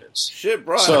whip is. Shit,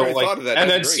 bro. So, I never thought of that.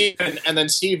 And then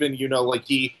Steven,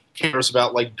 he cares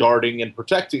about like guarding and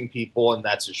protecting people, and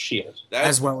that's his shield. That's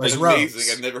as well as amazing.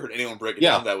 Rose. I've never heard anyone break it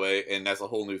down that way, and that's a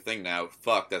whole new thing now.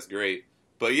 Fuck, that's great.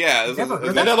 But yeah, and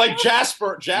then like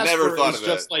Jasper is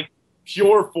just like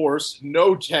pure force,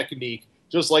 no technique.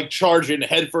 Just like charging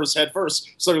head first.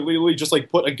 So literally just like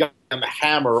put a goddamn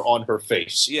hammer on her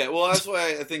face. Yeah, well, that's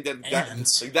why I think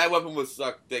that weapon would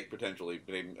suck dick potentially,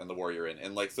 and the warrior in,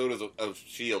 and like so does a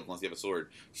shield once you have a sword.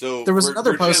 So there was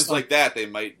another post like that. They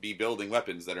might be building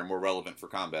weapons that are more relevant for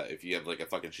combat. If you have like a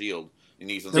fucking shield, you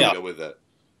need something to go with that.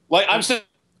 Like I'm saying,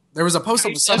 there was a post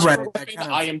on the subreddit.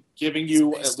 I am giving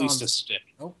you at least a stick.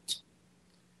 Nope.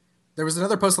 There was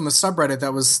another post on the subreddit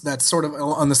that's sort of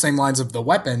on the same lines of the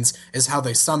weapons is how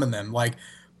they summon them. Like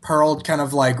Pearl kind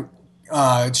of like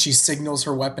she signals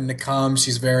her weapon to come.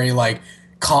 She's very like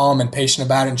calm and patient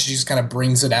about it, and she just kind of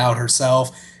brings it out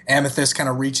herself. Amethyst kind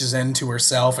of reaches into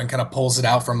herself and kind of pulls it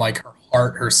out from like her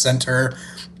heart, her center.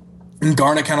 And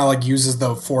Garnet kind of like uses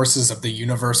the forces of the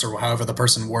universe or however the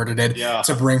person worded it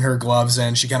to bring her gloves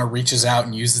in. She kind of reaches out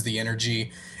and uses the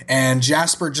energy. And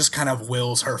Jasper just kind of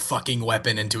wills her fucking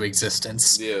weapon into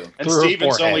existence. Yeah. And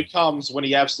Stevens only comes when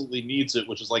he absolutely needs it,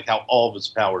 which is like how all of his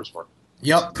powers work.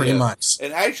 Yep, pretty much.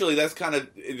 And actually, that's kind of,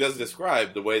 it does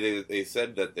describe the way they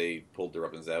said that they pulled their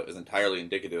weapons out is entirely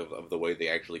indicative of the way they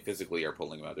actually physically are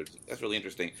pulling them out. That's really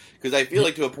interesting. Because I feel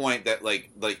like to a point that, like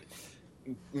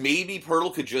maybe Pearl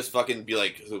could just fucking be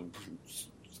like,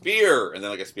 spear, and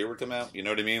then like a spear would come out. You know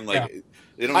what I mean? Like,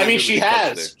 they don't. I mean, she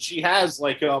has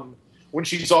like when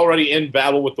she's already in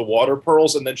battle with the water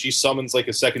pearls, and then she summons like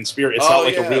a second spear. It's not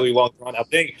like a really long drawn out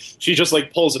thing. She just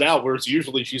like pulls it out. Whereas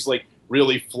usually she's like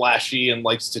really flashy and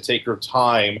likes to take her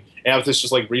time. Amethyst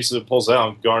just like reaches and pulls it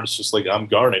out. And Garnet's just like, I'm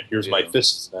Garnet. Here's my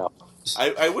fists now.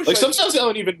 I wish like sometimes I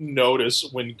don't even notice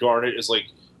when Garnet is like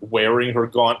wearing her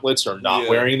gauntlets or not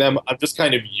wearing them. I'm just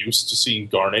kind of used to seeing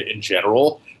Garnet in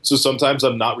general, so sometimes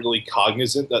I'm not really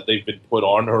cognizant that they've been put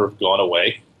on or have gone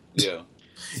away. Yeah.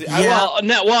 See, now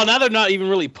they're not even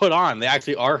really put on. They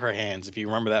actually are her hands, if you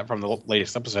remember that from the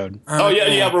latest episode.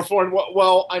 Reformed.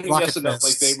 Well, I mean, yes and no.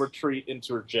 Like, they retreat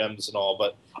into her gems and all,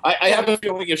 but I have a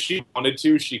feeling if she wanted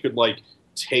to, she could, like,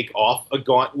 take off a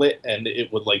gauntlet and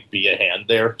it would, like, be a hand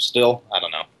there still. I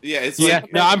don't know. Yeah,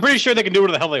 no, I'm pretty sure they can do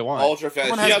whatever the hell they want. Ultra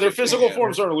fast. Yeah, their physical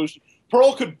forms are an illusion.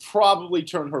 Pearl could probably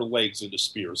turn her legs into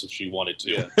spears if she wanted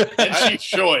to. Yeah. And she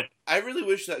should. I really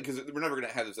wish that, because we're never going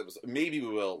to have this episode. Maybe we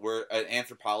will, where an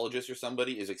anthropologist or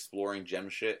somebody is exploring gem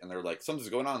shit, and they're like, something's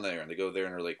going on there. And they go there,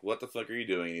 and they're like, what the fuck are you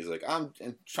doing? And he's like, I'm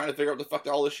trying to figure out what the fuck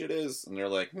all this shit is. And they're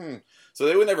like, So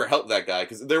they would never help that guy,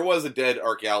 because there was a dead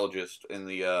archaeologist in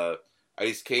the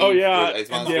ice cave. Oh, yeah.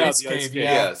 Ice cave.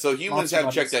 Yeah, so humans have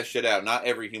to check that shit out. Not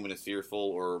every human is fearful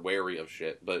or wary of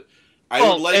shit, but I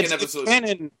would like an episode...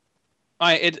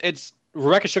 It's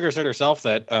Rebecca Sugar said herself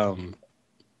that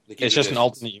It's just an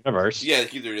alternate universe. Yeah, they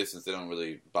keep their distance. They don't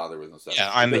really bother with stuff.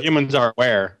 Yeah, and the humans are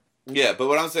aware. Yeah, but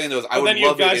what I'm saying though is, I would love love then you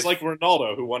have guys like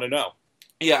Ronaldo who want to know.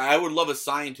 Yeah, I would love a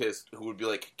scientist who would be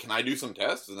like, "Can I do some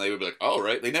tests?" And they would be like, "Oh,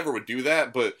 right." They never would do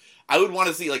that, but I would want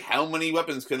to see like how many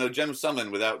weapons can a gem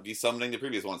summon without desummoning the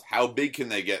previous ones. How big can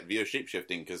they get via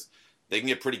shapeshifting? Because they can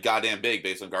get pretty goddamn big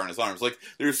based on Garnet's arms. Like,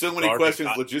 there's so many questions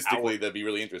logistically that'd be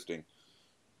really interesting.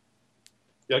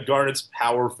 Yeah, Garnet's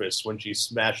power fist when she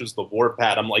smashes the warp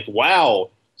pad. I'm like,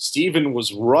 wow. Steven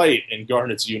was right in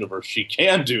Garnet's universe. She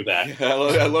can do that. Yeah,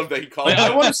 I love that he called it.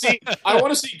 I want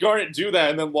to see Garnet do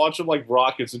that and then launch them like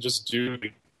rockets and just do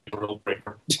the world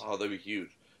breaker. Oh, that'd be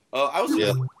huge. I was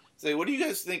going to say, what do you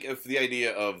guys think of the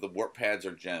idea of the warp pads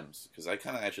or gems? Because I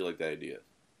kind of actually like that idea.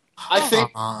 I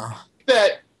think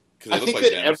that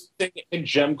everything in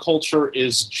gem culture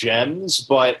is gems,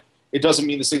 but it doesn't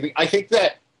mean the same thing. I think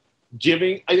that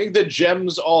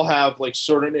gems all have like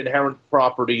certain inherent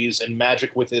properties and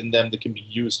magic within them that can be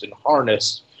used and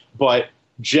harnessed, but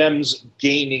gems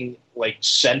gaining like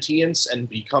sentience and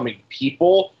becoming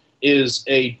people is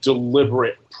a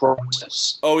deliberate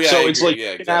process. Oh yeah. So it's like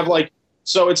you can have like,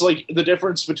 so it's like the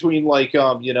difference between like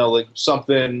like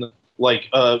something like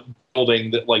a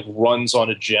building that like runs on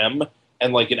a gem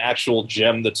and like an actual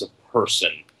gem that's a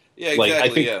person. Yeah, exactly. Like, I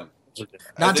think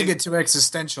not to get too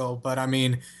existential, but I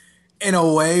mean, in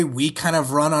a way, we kind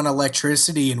of run on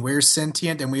electricity and we're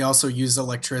sentient, and we also use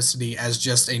electricity as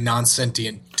just a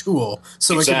non-sentient tool.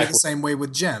 So it can be the same way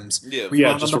with gems. Yeah. We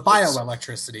run on the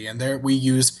bioelectricity, and there we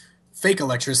use fake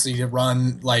electricity to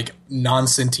run like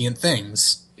non-sentient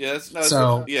things. Yeah,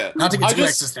 not to get too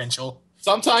existential.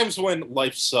 Sometimes when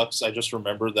life sucks, I just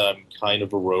remember that I'm kind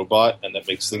of a robot, and that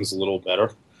makes things a little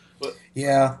better.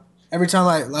 Yeah. Every time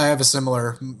I have a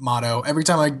similar motto. Every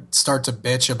time I start to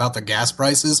bitch about the gas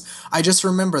prices, I just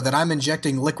remember that I'm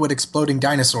injecting liquid exploding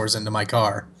dinosaurs into my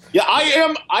car. Yeah,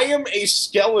 I am a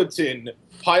skeleton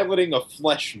piloting a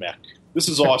flesh mech. This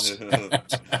is awesome.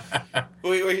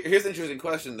 Wait, here's an interesting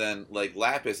question then. Like,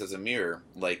 Lapis as a mirror,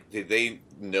 like, did they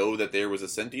know that there was a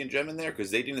sentient gem in there?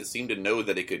 Because they didn't seem to know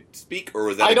that it could speak, or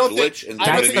was that a glitch?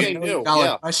 I don't think they knew.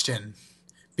 Valid question.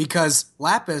 Because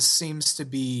Lapis seems to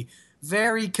be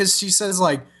because she says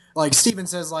like Steven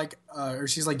says or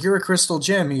she's like, "You're a crystal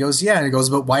gem." He goes, "Yeah," and he goes,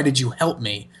 "But why did you help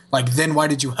me? Like, then why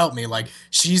did you help me?" Like,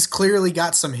 she's clearly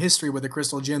got some history with the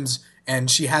crystal gems, and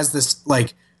she has this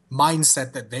like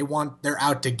mindset that they're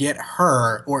out to get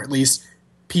her, or at least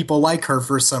people like her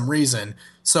for some reason.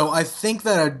 So I think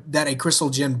that a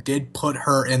crystal gem did put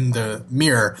her in the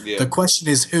mirror. Yeah. The question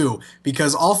is who,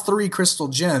 because all three crystal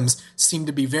gems seem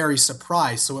to be very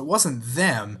surprised. So it wasn't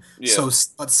them. Yeah.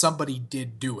 But somebody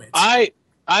did do it.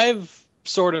 I've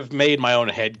sort of made my own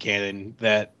headcanon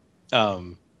that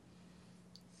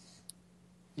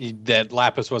that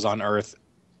Lapis was on Earth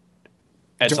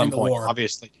at some point,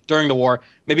 obviously during the war,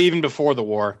 maybe even before the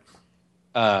war.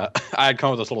 I had come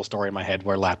up with this little story in my head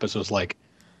where Lapis was like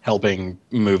helping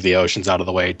move the oceans out of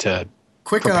the way to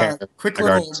quick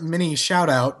little mini shout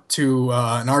out to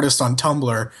an artist on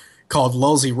Tumblr called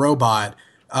Lulzy Robot.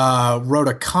 Wrote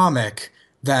a comic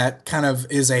that kind of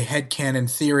is a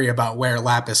headcanon theory about where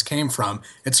Lapis came from.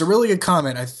 It's a really good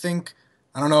comment. I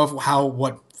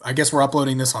guess we're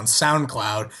uploading this on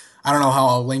SoundCloud. I don't know how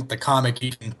I'll link the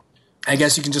comic. I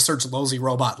guess you can just search Lulzy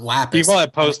Robot Lapis. You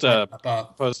can probably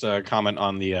post a comment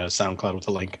on the SoundCloud with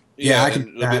a link. Yeah, I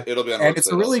can. It'll be on. And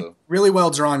it's a really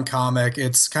well drawn comic.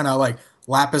 It's kind of like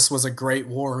Lapis was a great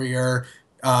warrior.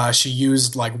 She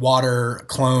used like water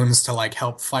clones to like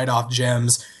help fight off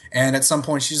gems. And at some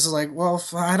point, she's just like, "Well,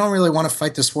 I don't really want to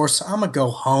fight this war, so I'm gonna go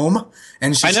home."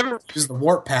 And she used the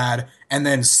warp pad, and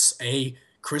then a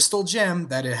crystal gem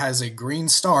that it has a green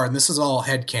star, and this is all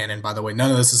headcanon, by the way,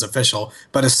 none of this is official,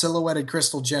 but a silhouetted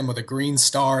crystal gem with a green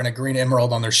star and a green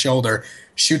emerald on their shoulder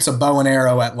shoots a bow and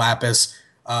arrow at Lapis,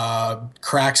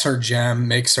 cracks her gem,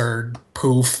 makes her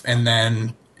poof, and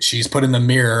then she's put in the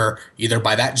mirror either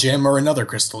by that gem or another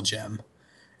crystal gem.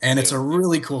 And it's a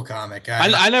really cool comic.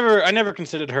 I never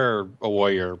considered her a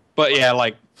warrior, but yeah,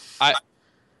 like I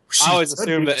always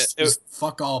assumed that it was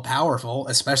fuck all powerful,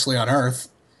 especially on Earth.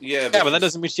 Yeah, but that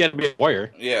doesn't mean she had to be a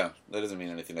warrior. Yeah, that doesn't mean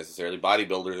anything necessarily.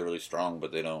 Bodybuilders are really strong,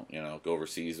 but they don't, go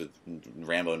overseas with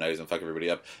Rambo knives and fuck everybody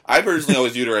up. I personally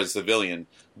always viewed her as a civilian,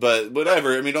 but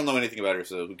whatever. I mean, don't know anything about her,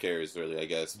 so who cares, really, I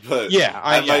guess. But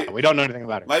we don't know anything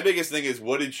about her. My biggest thing is,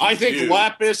 what did she do? I think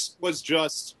Lapis was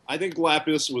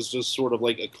just sort of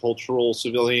like a cultural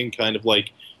civilian, kind of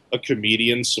like a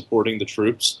comedian supporting the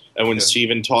troops. And when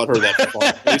Steven taught her that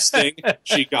farmhouse thing,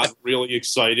 she got really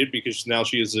excited because now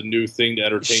she has a new thing to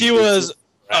entertain. She was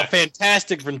a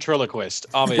fantastic ventriloquist,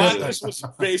 obviously. This was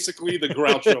basically the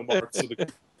Groucho Marx of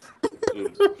the...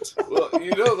 Well,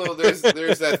 though, there's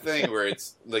that thing where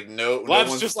it's like Well,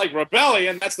 that's just like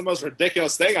rebellion. That's the most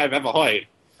ridiculous thing I've ever heard.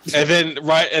 And then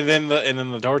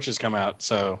the torches come out.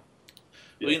 So,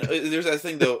 well, there's that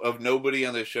thing though of nobody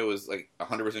on this show is like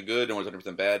 100% good, no one's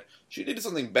 100% bad. She did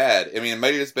something bad. I mean, it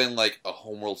might have just been like a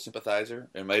homeworld sympathizer.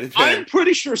 It might have been. I'm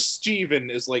pretty sure Steven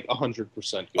is like 100%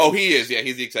 good. Oh, he is. Yeah,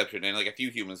 he's the exception, and like a few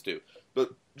humans too.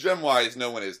 But gem-wise,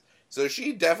 no one is. So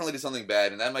she definitely did something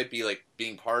bad, and that might be like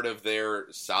being part of their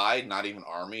side, not even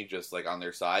army, just like on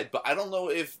their side. But I don't know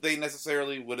if they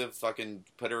necessarily would have fucking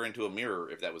put her into a mirror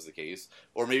if that was the case.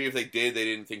 Or maybe if they did, they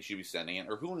didn't think she'd be sending it.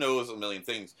 Or who knows, a million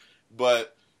things.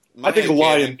 But I think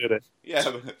Lion did it. Yeah,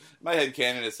 but my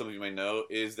headcanon, as some of you may know,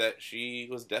 is that she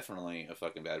was definitely a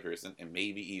fucking bad person, and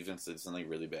maybe even did something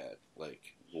really bad.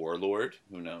 Like Warlord?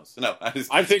 Who knows? No,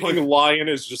 I'm thinking Lion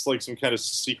is just like some kind of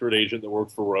secret agent that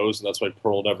worked for Rose, and that's why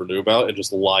Pearl never knew about, and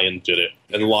just Lion did it.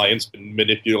 And Lion's been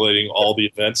manipulating all the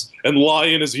events, and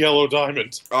Lion is Yellow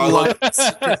Diamond. Lion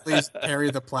secretly Harry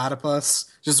the Platypus,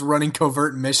 just running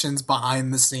covert missions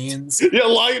behind the scenes. Yeah,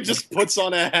 Lion just puts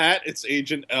on a hat. It's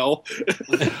Agent L.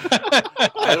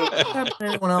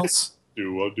 Anyone else? I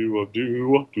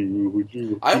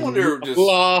wonder just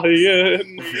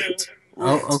Lion.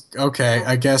 Oh, okay.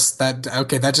 I guess that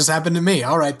just happened to me.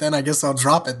 All right, then. I guess I'll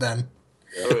drop it then.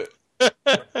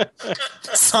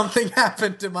 Something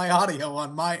happened to my audio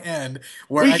on my end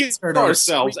where we I can heard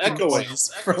ourselves echoing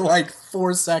for like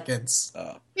 4 seconds.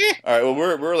 All right. Well,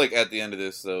 we're like at the end of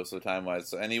this though, so time wise.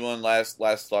 So, anyone last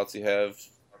thoughts you have?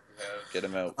 Get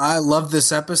them out. I love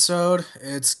this episode.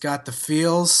 It's got the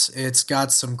feels. It's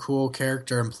got some cool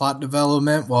character and plot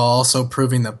development while also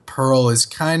proving that Pearl is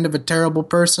kind of a terrible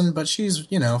person, but she's,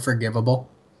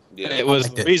 forgivable. Yeah. It was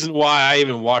the reason why I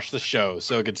even watched the show,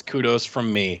 so it gets kudos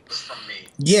from me.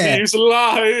 Yeah. He's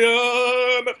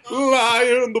Lion the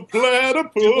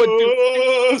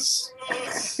platypus.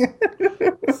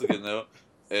 That's a good note.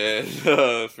 And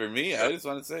for me, I just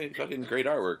want to say fucking great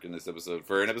artwork in this episode.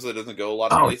 For an episode that doesn't go a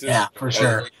lot of places. Yeah, for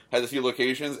sure. Has a few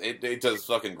locations. It does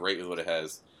fucking great with what it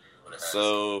has.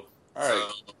 So, all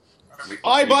right.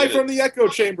 Bye from the echo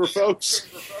chamber, folks.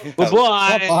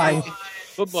 Bye-bye. Bye-bye.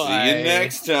 Bye-bye. See you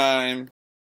next time.